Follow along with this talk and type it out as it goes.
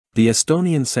The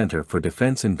Estonian Center for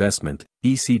Defense Investment,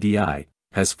 ECDI,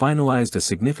 has finalized a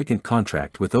significant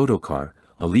contract with Otokar,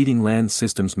 a leading land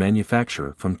systems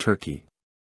manufacturer from Turkey.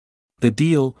 The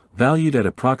deal, valued at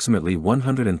approximately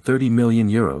 €130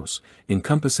 million,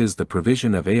 encompasses the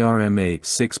provision of ARMA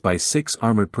 6x6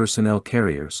 armored personnel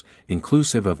carriers,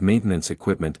 inclusive of maintenance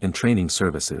equipment and training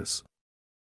services.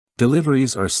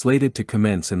 Deliveries are slated to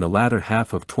commence in the latter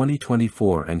half of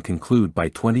 2024 and conclude by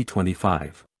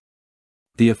 2025.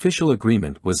 The official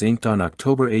agreement was inked on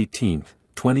October 18,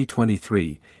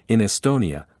 2023, in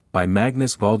Estonia, by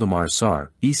Magnus Valdemar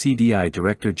Saar, ECDI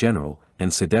Director General,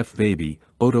 and Sedef Veibi,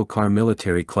 Otokar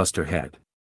Military Cluster Head.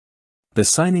 The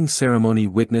signing ceremony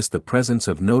witnessed the presence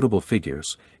of notable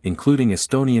figures, including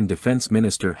Estonian Defense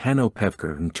Minister Hanno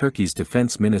Pevkur and Turkey's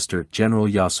Defense Minister General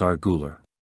Yaşar Güler.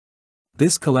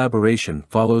 This collaboration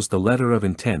follows the letter of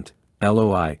intent,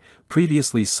 LOI,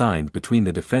 previously signed between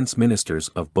the defense ministers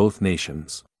of both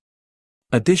nations.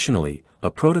 Additionally,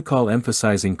 a protocol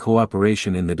emphasizing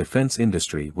cooperation in the defense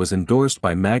industry was endorsed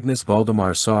by Magnus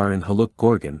Valdemar Saar and Haluk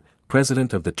Gorgan,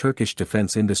 President of the Turkish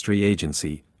Defense Industry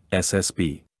Agency,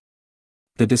 SSB.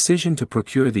 The decision to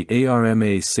procure the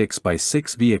ARMA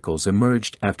 6x6 vehicles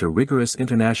emerged after rigorous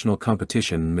international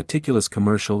competition and meticulous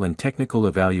commercial and technical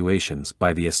evaluations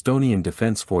by the Estonian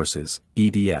Defense Forces,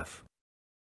 EDF.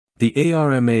 The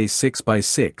ARMA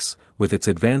 6x6, with its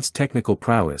advanced technical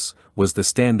prowess, was the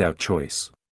standout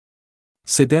choice.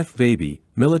 Sedef Veibi,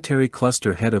 military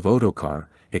cluster head of Otokar,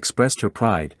 expressed her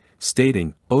pride,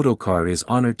 stating, "Otokar is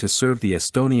honored to serve the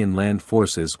Estonian land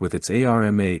forces with its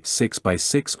ARMA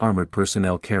 6x6 armored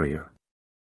personnel carrier.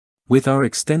 With our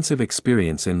extensive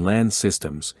experience in land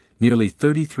systems, nearly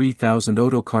 33,000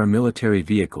 Otokar military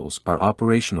vehicles are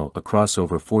operational across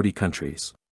over 40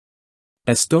 countries.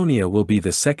 Estonia will be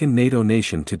the second NATO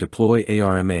nation to deploy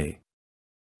ARMA.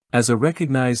 As a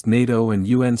recognized NATO and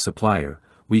UN supplier,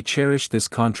 we cherish this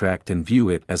contract and view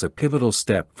it as a pivotal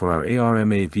step for our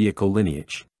ARMA vehicle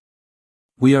lineage.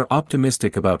 We are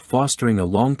optimistic about fostering a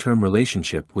long-term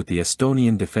relationship with the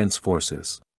Estonian Defense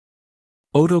Forces."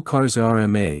 Otokar's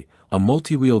ARMA, a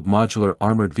multi-wheeled modular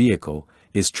armored vehicle,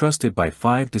 is trusted by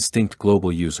 5 distinct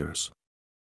global users.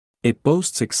 It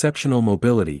boasts exceptional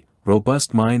mobility,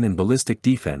 robust mine and ballistic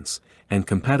defense, and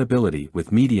compatibility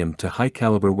with medium to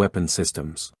high-caliber weapon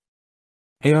systems.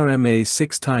 ARMA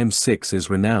 6x6 is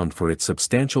renowned for its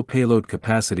substantial payload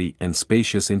capacity and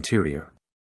spacious interior.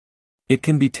 It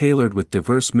can be tailored with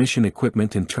diverse mission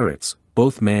equipment and turrets,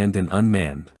 both manned and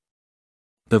unmanned.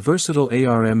 The versatile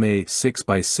ARMA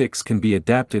 6x6 can be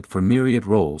adapted for myriad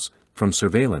roles, from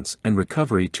surveillance and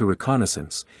recovery to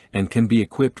reconnaissance, and can be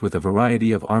equipped with a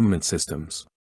variety of armament systems.